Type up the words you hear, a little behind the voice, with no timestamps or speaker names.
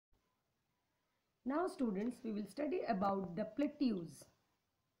Now students, we will study about the plateaus.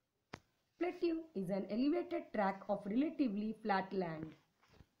 Plateau is an elevated tract of relatively flat land.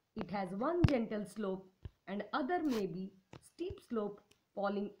 It has one gentle slope and other may be steep slope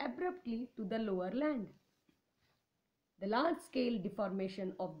falling abruptly to the lower land. The large-scale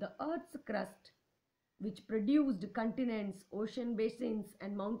deformation of the Earth's crust, which produced continents, ocean basins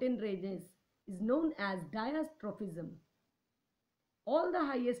and mountain ranges, is known as diastrophism. All the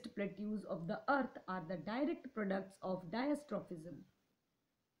highest plateaus of the Earth are the direct products of diastrophism.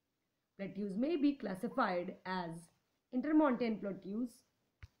 Plateaus may be classified as intermontane plateaus,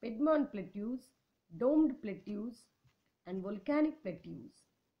 Piedmont plateaus, domed plateaus, and volcanic plateaus.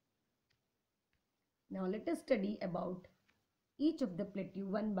 Now let us study about each of the plateaus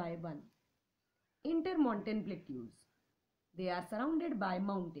one by one. Intermontane plateaus. They are surrounded by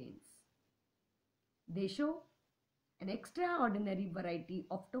mountains. They show an extraordinary variety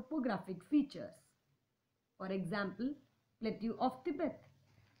of topographic features. For example, plateau of Tibet,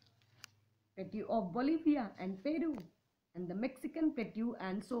 plateau of Bolivia and Peru, and the Mexican plateau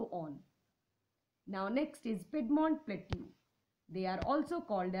and so on. Now next is Piedmont plateau. They are also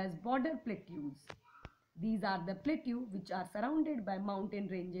called as border plateaus. These are the plateaus which are surrounded by mountain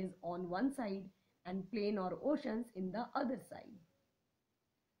ranges on one side and plain or oceans in the other side.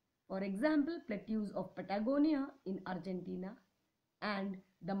 For example, plateaus of Patagonia in Argentina and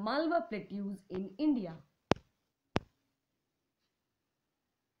the Malwa plateaus in India.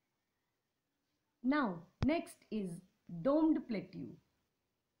 Now, next is domed plateau.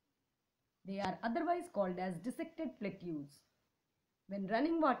 They are otherwise called as dissected plateaus. When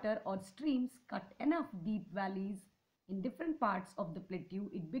running water or streams cut enough deep valleys in different parts of the plateau,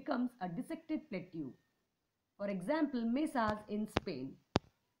 it becomes a dissected plateau. For example, mesas in Spain.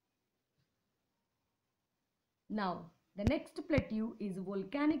 Now, the next plateau is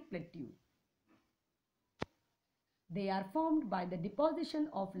volcanic plateau. They are formed by the deposition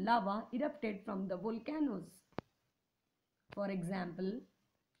of lava erupted from the volcanoes. For example,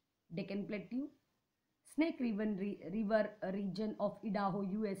 Deccan Plateau, Snake River region of Idaho,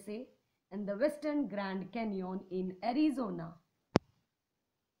 USA, and the Western Grand Canyon in Arizona.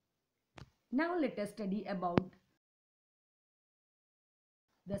 Now let us study about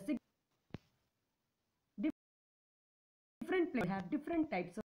the different plateaus have different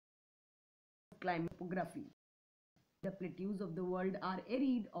types of climate topography. The plateaus of the world are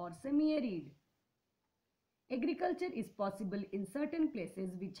arid or semi-arid. Agriculture is possible in certain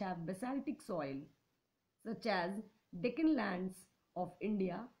places which have basaltic soil, such as Deccan lands of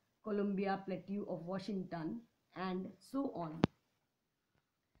India, Columbia Plateau of Washington, and so on.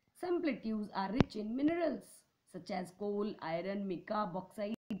 Some plateaus are rich in minerals, such as coal, iron, mica,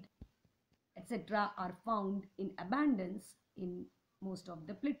 bauxite, etc. are found in abundance in most of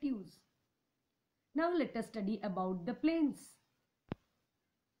the plateaus. Now let us study about the plains.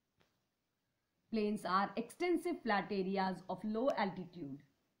 Plains are extensive flat areas of low altitude.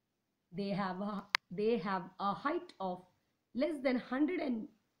 They have a height of less than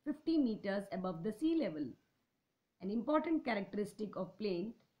 150 meters above the sea level. An important characteristic of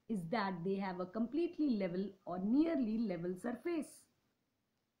plain is that they have a completely level or nearly level surface.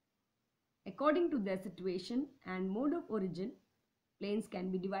 According to their situation and mode of origin, plains can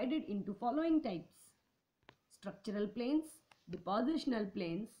be divided into following types: structural plains, depositional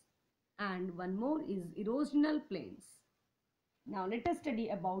plains, and one more is erosional plains. Now let us study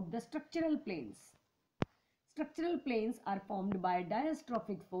about the structural plains. Structural plains are formed by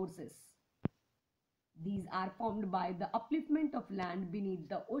diastrophic forces. These are formed by the upliftment of land beneath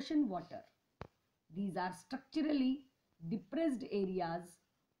the ocean water. These are structurally depressed areas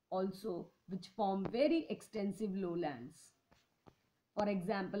also which form very extensive lowlands. For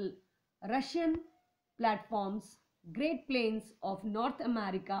example, Russian platforms, Great Plains of North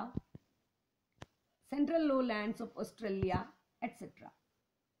America, central lowlands of Australia, etc.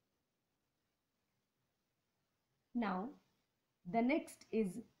 Now, the next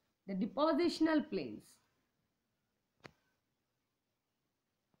is the depositional plains.